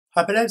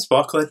Hi, my name's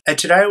Markin, and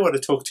today I want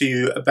to talk to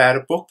you about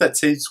a book that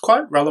seems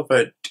quite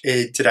relevant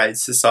in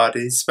today's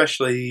society,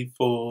 especially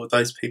for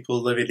those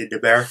people living in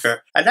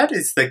America, and that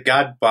is The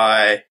Gun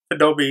by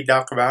Fuminori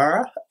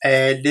Nakamura,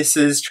 and this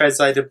is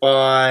translated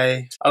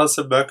by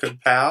Allison, Markin,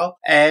 Powell.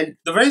 And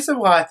the reason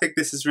why I think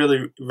this is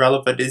really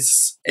relevant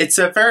is it's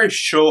a very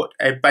short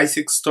and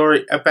basic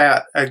story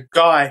about a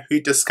guy who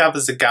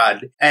discovers a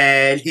gun,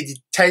 and he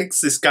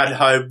takes this gun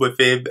home with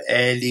him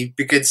and he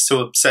begins to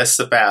obsess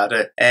about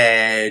it,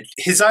 and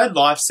his own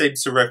life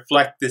seems to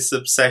reflect this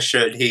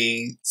obsession.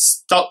 He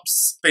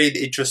stops being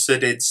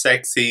interested in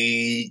sex.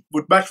 He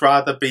would much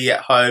rather be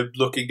at home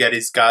looking at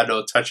his gun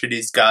or touching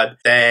his gun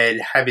than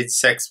having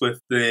sex with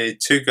the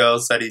two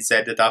girls that he's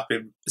ended up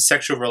in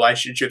sexual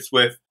relationships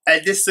with.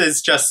 And this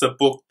is just a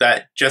book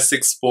that just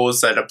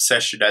explores that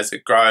obsession as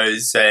it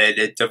grows and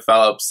it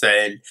develops,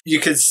 and you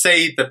can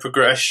see the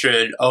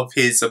progression of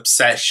his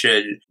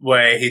obsession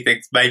where he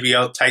thinks maybe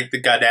I'll take the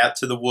gun out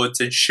to the woods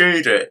and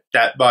shoot it.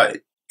 That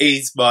might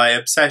ease my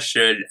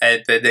obsession,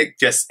 and then it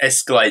just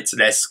escalates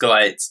and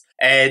escalates.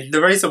 And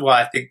the reason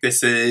why I think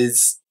this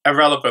is a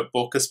relevant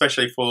book,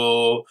 especially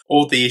for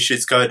all the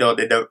issues going on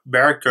in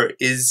America,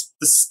 is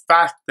the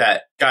fact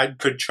that gun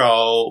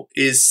control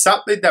is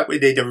something that we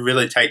need to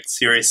really take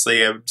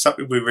seriously and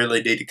something we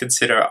really need to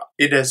consider.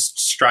 In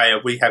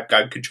Australia, we have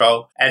gun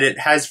control, and it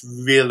has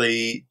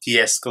really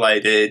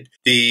de-escalated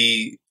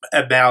the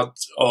amount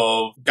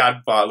of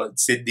gun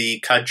violence in the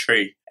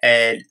country.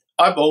 And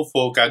I'm all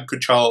for gun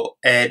control,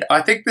 and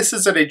I think this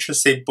is an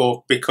interesting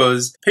book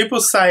because people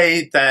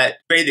say that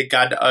being a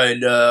gun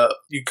owner,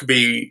 you can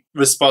be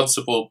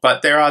responsible,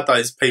 but there are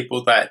those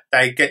people that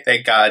they get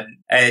their gun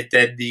and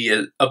then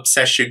the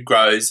obsession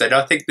grows, and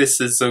I think this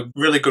is a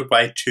really good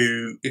way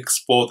to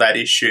explore that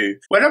issue.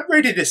 When I'm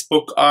reading this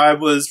book, I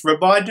was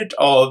reminded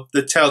of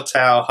The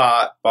Telltale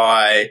Heart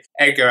by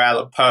Edgar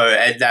Allan Poe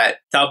and that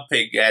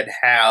dumping, and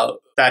how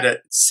that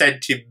it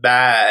sent him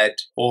mad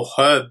or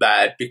her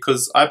mad,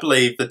 because I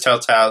believe The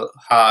Telltale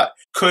Heart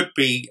could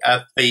be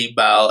a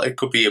female, it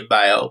could be a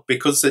male,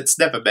 because it's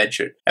never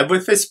mentioned. And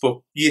with this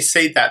book, you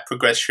see that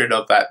progression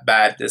of that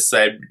madness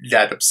and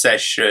that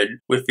obsession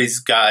with his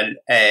gun,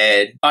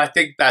 and I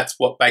think that's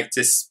what makes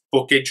this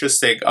book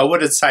interesting. I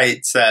wouldn't say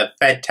it's a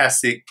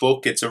fantastic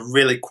book. It's a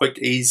really quick,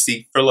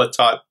 easy thriller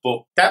type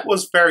book that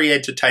was very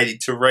entertaining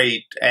to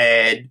read,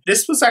 and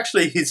this was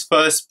actually his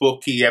first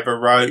book he ever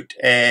wrote,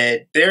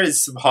 and there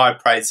is some high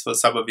praise for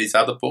some of his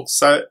other books.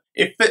 So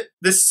if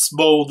this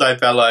small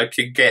novella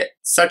can get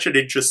such an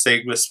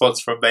interesting response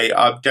from me,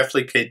 I'm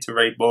definitely keen to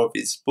read more of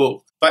his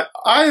book. But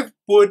I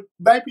would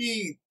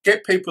maybe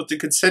get people to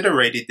consider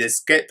reading this,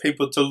 get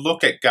people to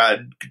look at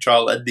gun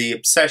control and the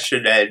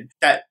obsession and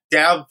that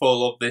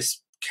downfall of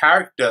this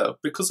character,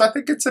 because I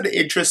think it's an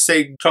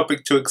interesting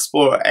topic to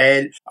explore,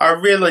 and I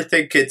really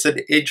think it's an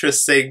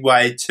interesting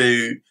way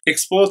to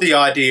explore the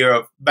idea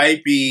of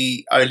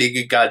maybe owning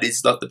a gun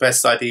is not the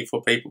best idea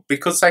for people,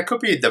 because they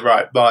could be in the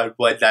right mind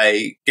when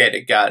they get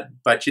a gun,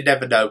 but you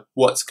never know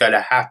what's going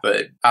to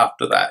happen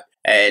after that.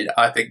 And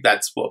I think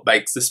that's what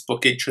makes this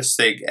book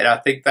interesting, and I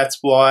think that's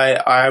why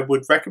I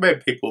would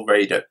recommend people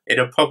read it.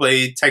 It'll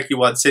probably take you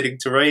one sitting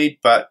to read,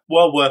 but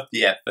well worth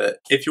the effort.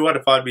 If you want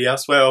to find me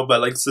elsewhere, all my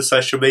links to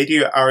social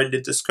media are in the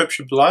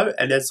description below,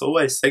 and as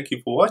always, thank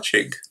you for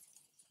watching.